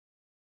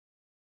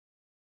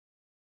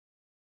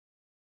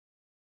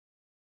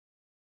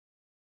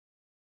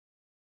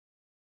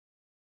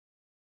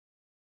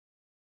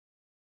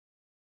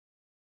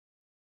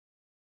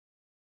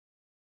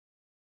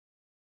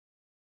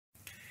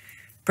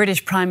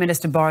British Prime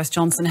Minister Boris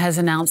Johnson has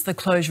announced the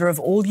closure of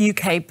all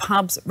UK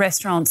pubs,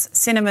 restaurants,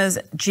 cinemas,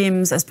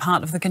 gyms as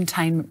part of the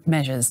containment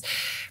measures.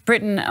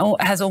 Britain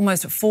has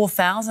almost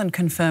 4,000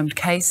 confirmed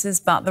cases,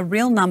 but the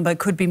real number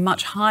could be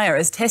much higher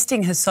as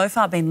testing has so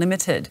far been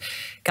limited.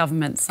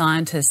 Government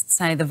scientists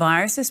say the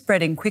virus is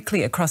spreading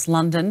quickly across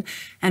London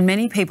and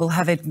many people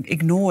have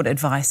ignored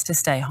advice to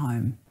stay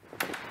home.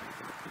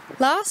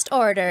 Last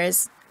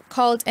orders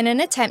called in an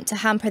attempt to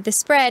hamper the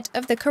spread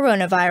of the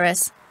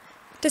coronavirus.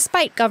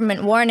 Despite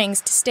government warnings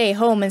to stay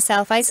home and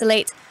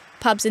self-isolate,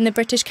 pubs in the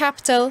British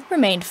capital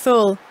remained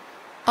full.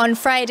 On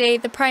Friday,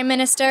 the Prime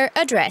Minister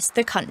addressed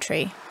the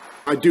country.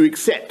 I do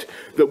accept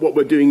that what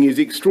we're doing is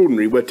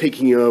extraordinary. We're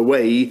taking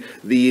away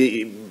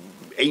the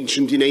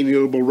ancient,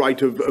 inalienable right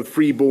of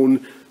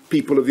freeborn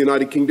people of the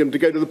United Kingdom to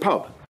go to the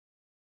pub.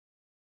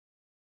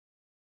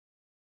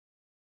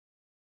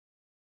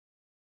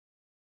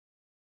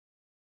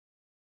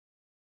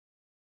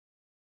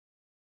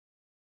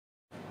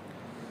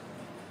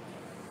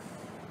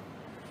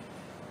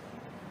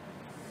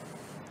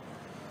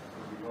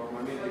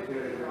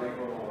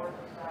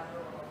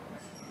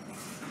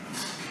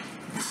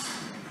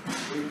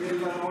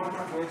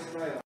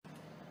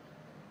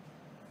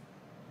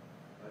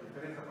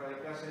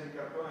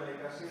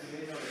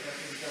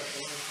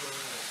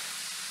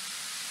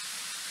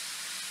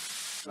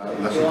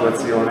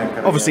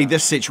 Obviously,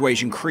 this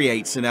situation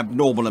creates an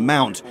abnormal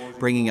amount,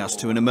 bringing us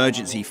to an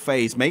emergency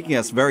phase, making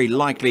us very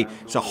likely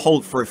to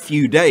halt for a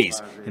few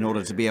days in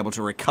order to be able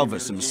to recover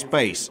some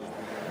space.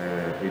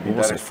 We're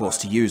also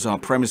forced to use our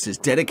premises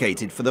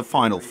dedicated for the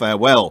final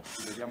farewell.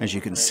 As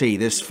you can see,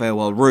 this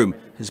farewell room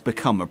has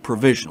become a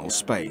provisional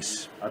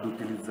space.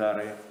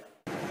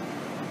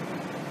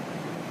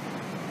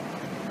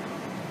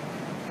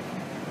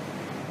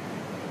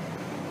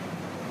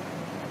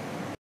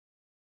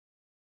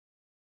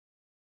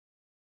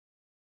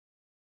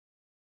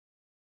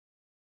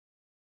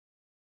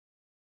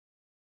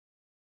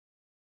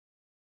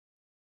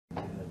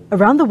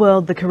 Around the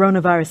world, the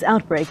coronavirus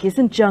outbreak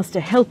isn't just a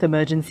health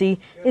emergency,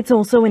 it's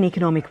also an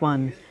economic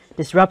one.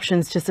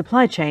 Disruptions to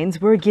supply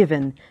chains were a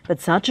given, but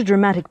such a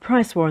dramatic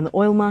price war on the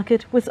oil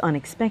market was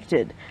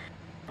unexpected.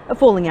 A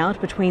falling out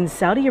between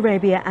Saudi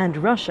Arabia and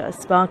Russia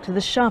sparked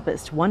the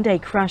sharpest one-day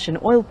crash in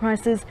oil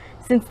prices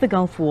since the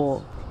Gulf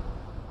War.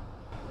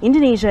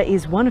 Indonesia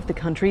is one of the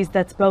countries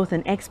that's both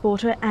an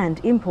exporter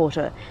and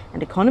importer,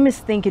 and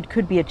economists think it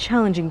could be a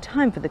challenging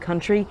time for the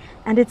country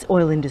and its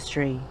oil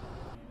industry.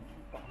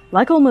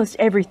 Like almost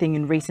everything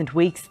in recent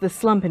weeks, the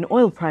slump in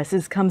oil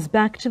prices comes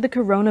back to the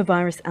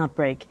coronavirus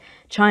outbreak.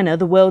 China,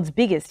 the world's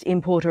biggest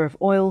importer of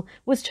oil,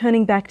 was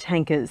turning back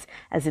tankers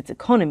as its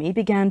economy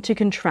began to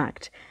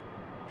contract.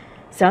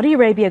 Saudi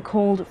Arabia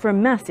called for a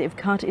massive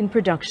cut in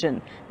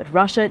production, but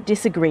Russia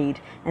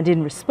disagreed, and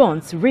in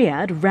response,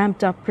 Riyadh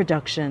ramped up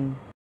production.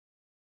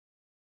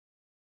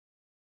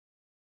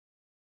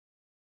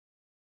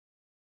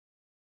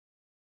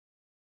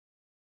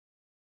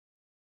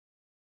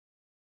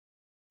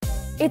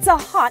 It's a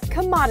hot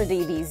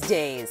commodity these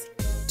days,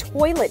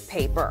 toilet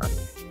paper.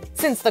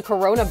 Since the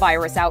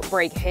coronavirus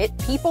outbreak hit,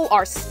 people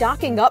are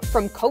stocking up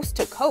from coast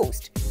to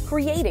coast,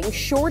 creating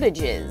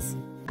shortages.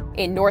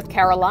 In North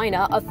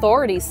Carolina,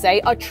 authorities say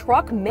a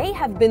truck may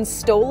have been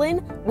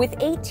stolen with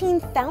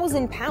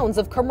 18,000 pounds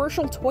of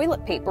commercial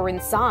toilet paper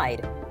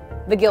inside.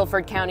 The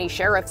Guilford County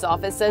Sheriff's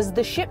Office says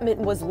the shipment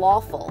was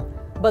lawful,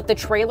 but the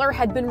trailer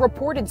had been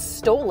reported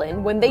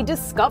stolen when they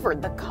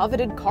discovered the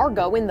coveted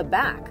cargo in the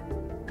back.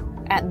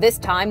 At this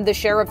time, the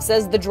sheriff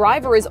says the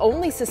driver is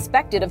only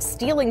suspected of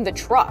stealing the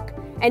truck,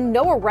 and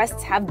no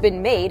arrests have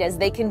been made as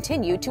they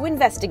continue to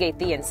investigate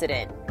the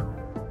incident.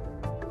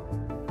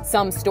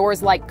 Some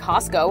stores like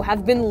Costco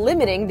have been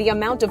limiting the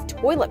amount of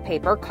toilet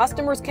paper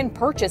customers can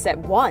purchase at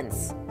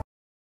once.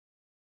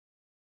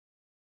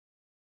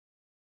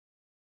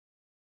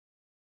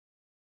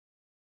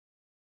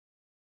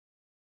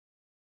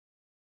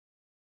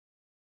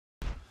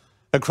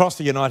 Across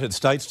the United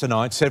States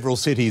tonight, several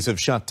cities have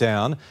shut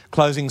down,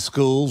 closing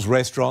schools,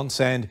 restaurants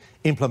and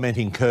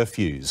implementing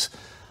curfews.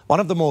 One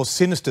of the more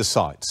sinister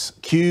sights,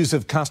 queues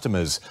of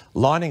customers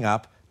lining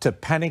up to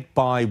panic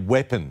buy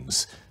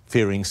weapons,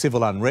 fearing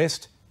civil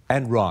unrest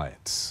and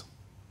riots.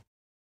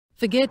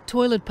 Forget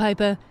toilet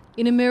paper.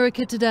 In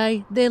America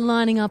today, they're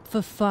lining up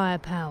for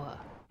firepower.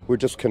 We're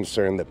just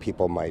concerned that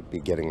people might be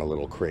getting a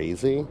little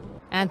crazy.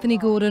 Anthony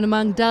Gordon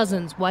among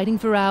dozens waiting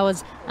for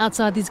hours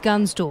outside this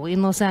gun store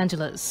in Los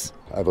Angeles.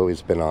 I've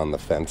always been on the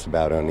fence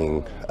about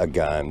owning a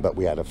gun, but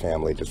we had a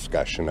family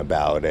discussion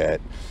about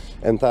it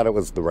and thought it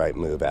was the right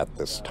move at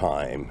this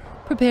time.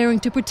 Preparing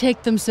to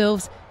protect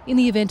themselves in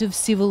the event of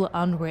civil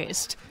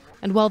unrest.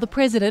 And while the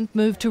president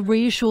moved to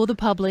reassure the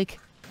public,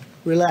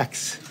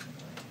 relax,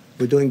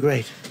 we're doing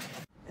great.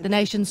 The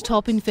nation's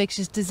top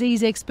infectious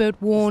disease expert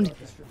warned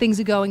things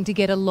are going to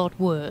get a lot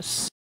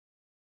worse.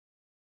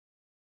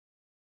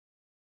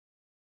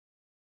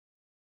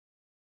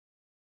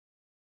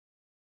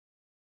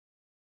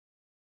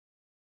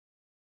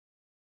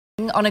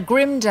 on a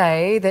grim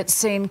day that's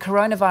seen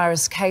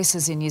coronavirus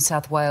cases in New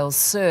South Wales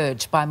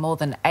surge by more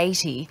than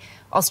 80,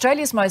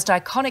 Australia's most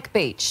iconic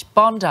beach,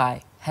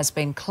 Bondi, has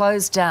been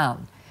closed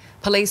down.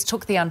 Police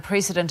took the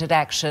unprecedented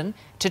action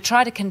to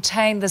try to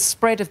contain the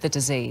spread of the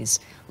disease,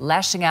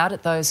 lashing out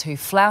at those who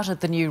flouted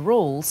the new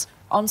rules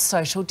on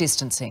social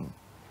distancing.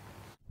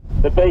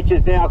 The beach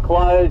is now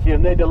closed. You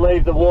need to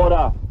leave the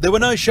water. There were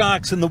no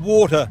sharks in the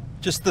water,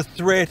 just the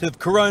threat of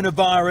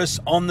coronavirus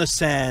on the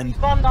sand.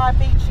 Bondi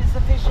Beach is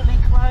officially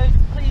closed.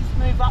 Please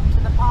move up to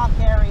the park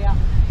area.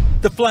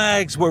 The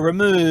flags were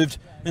removed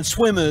and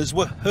swimmers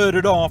were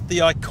herded off the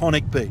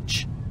iconic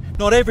beach.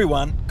 Not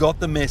everyone got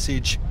the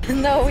message.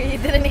 No, we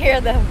didn't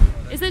hear them.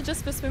 Is it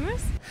just for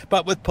swimmers?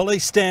 But with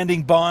police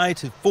standing by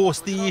to force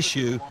the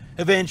issue,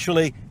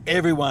 eventually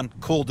everyone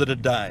called it a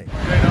day.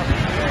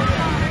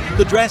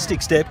 The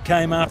drastic step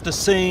came after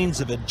scenes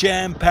of a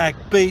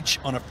jam-packed beach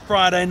on a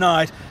Friday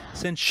night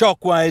sent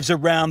shockwaves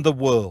around the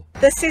world.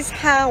 This is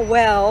how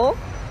well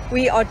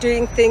we are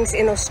doing things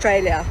in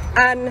Australia.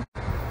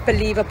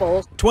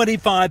 Unbelievable.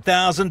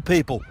 25,000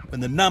 people, when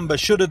the number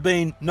should have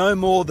been no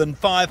more than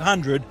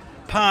 500,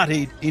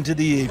 partied into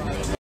the evening.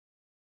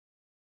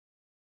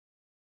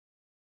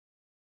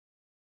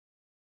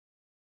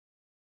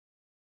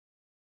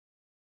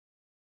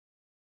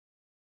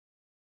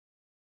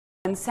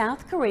 And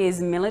South Korea's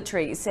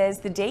military says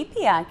the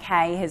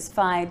DPRK has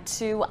fired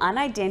 2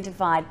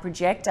 unidentified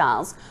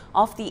projectiles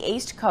off the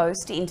east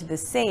coast into the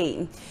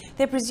sea.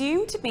 They're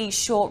presumed to be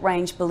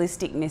short-range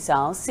ballistic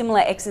missiles.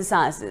 Similar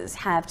exercises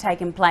have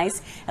taken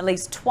place at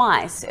least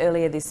twice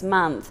earlier this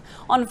month.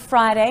 On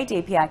Friday,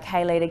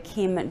 DPRK leader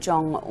Kim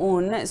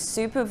Jong-un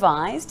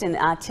supervised an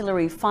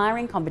artillery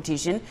firing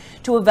competition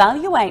to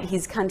evaluate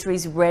his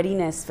country's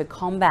readiness for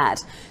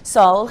combat.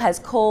 Seoul has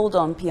called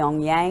on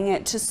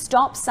Pyongyang to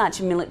stop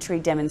such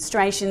military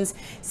demonstrations,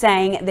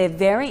 saying they're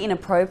very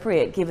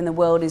inappropriate given the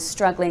world is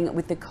struggling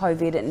with the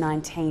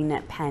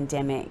COVID-19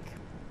 pandemic.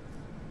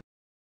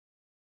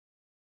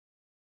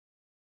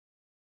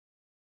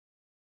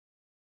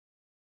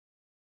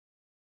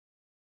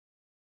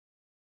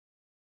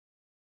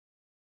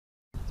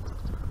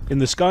 In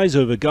the skies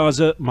over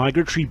Gaza,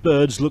 migratory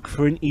birds look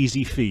for an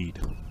easy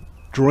feed.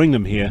 Drawing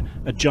them here,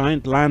 a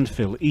giant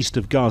landfill east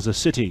of Gaza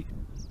City.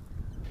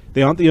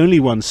 They aren't the only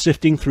ones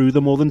sifting through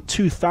the more than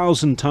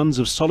 2,000 tons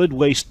of solid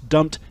waste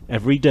dumped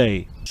every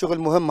day.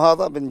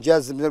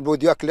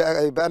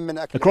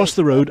 Across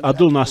the road,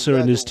 Abdul Nasser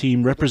and his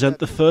team represent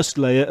the first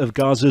layer of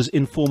Gaza's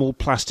informal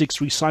plastics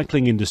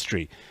recycling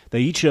industry.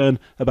 They each earn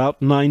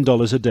about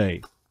 $9 a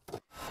day.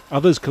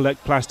 Others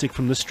collect plastic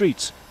from the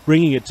streets,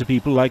 bringing it to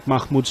people like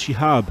Mahmoud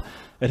Shihab.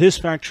 At his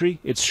factory,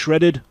 it's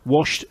shredded,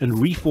 washed and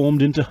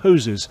reformed into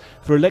hoses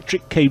for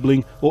electric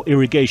cabling or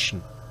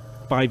irrigation.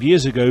 5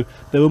 years ago,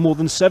 there were more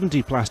than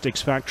 70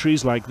 plastics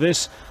factories like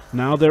this.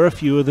 Now there are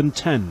fewer than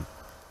 10.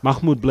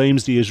 Mahmoud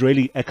blames the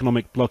Israeli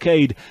economic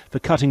blockade for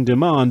cutting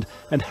demand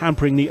and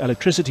hampering the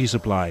electricity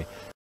supply.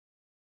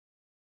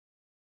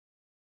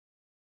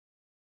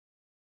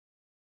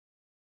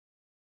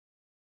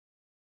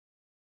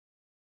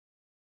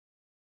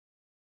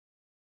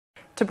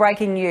 To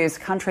breaking news,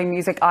 country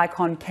music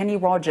icon Kenny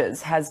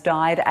Rogers has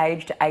died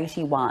aged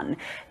 81.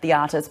 The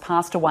artist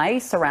passed away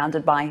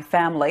surrounded by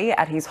family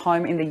at his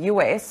home in the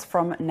US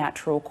from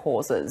natural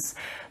causes.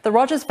 The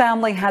Rogers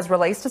family has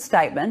released a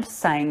statement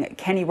saying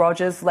Kenny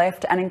Rogers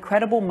left an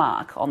incredible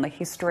mark on the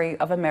history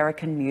of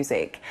American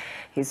music.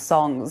 His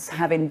songs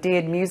have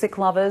endeared music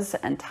lovers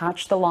and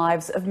touched the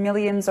lives of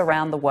millions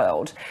around the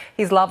world.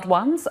 His loved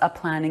ones are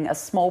planning a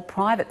small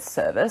private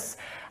service.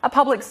 A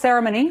public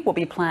ceremony will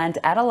be planned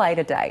at a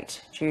later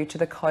date due to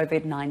the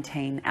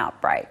COVID-19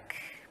 outbreak.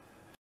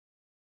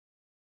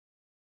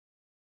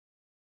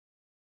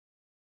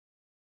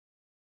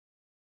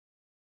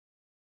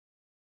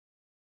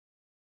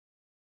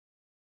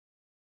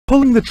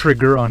 Pulling the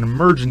trigger on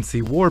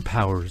emergency war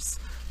powers.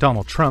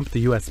 Donald Trump, the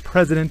U.S.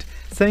 president,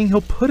 saying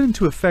he'll put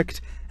into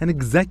effect an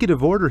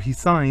executive order he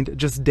signed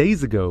just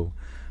days ago.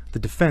 The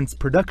Defense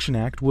Production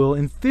Act will,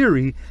 in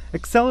theory,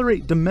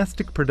 accelerate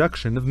domestic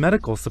production of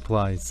medical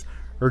supplies,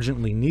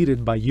 urgently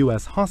needed by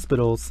U.S.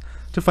 hospitals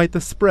to fight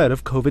the spread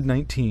of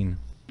COVID-19.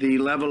 The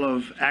level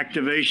of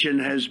activation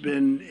has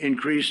been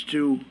increased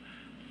to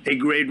a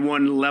grade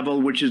 1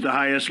 level, which is the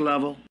highest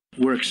level.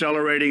 We're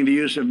accelerating the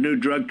use of new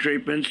drug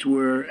treatments.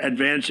 We're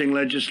advancing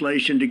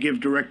legislation to give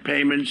direct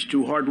payments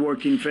to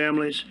hardworking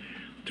families.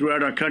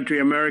 Throughout our country,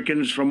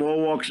 Americans from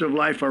all walks of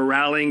life are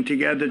rallying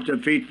together to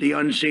defeat the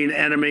unseen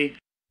enemy.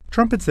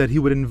 Trump had said he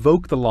would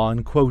invoke the law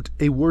in, quote,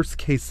 a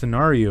worst-case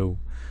scenario.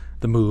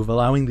 The move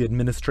allowing the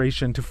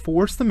administration to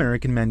force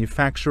American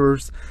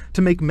manufacturers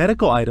to make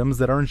medical items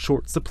that are in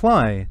short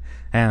supply,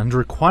 and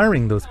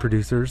requiring those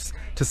producers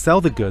to sell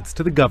the goods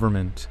to the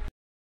government.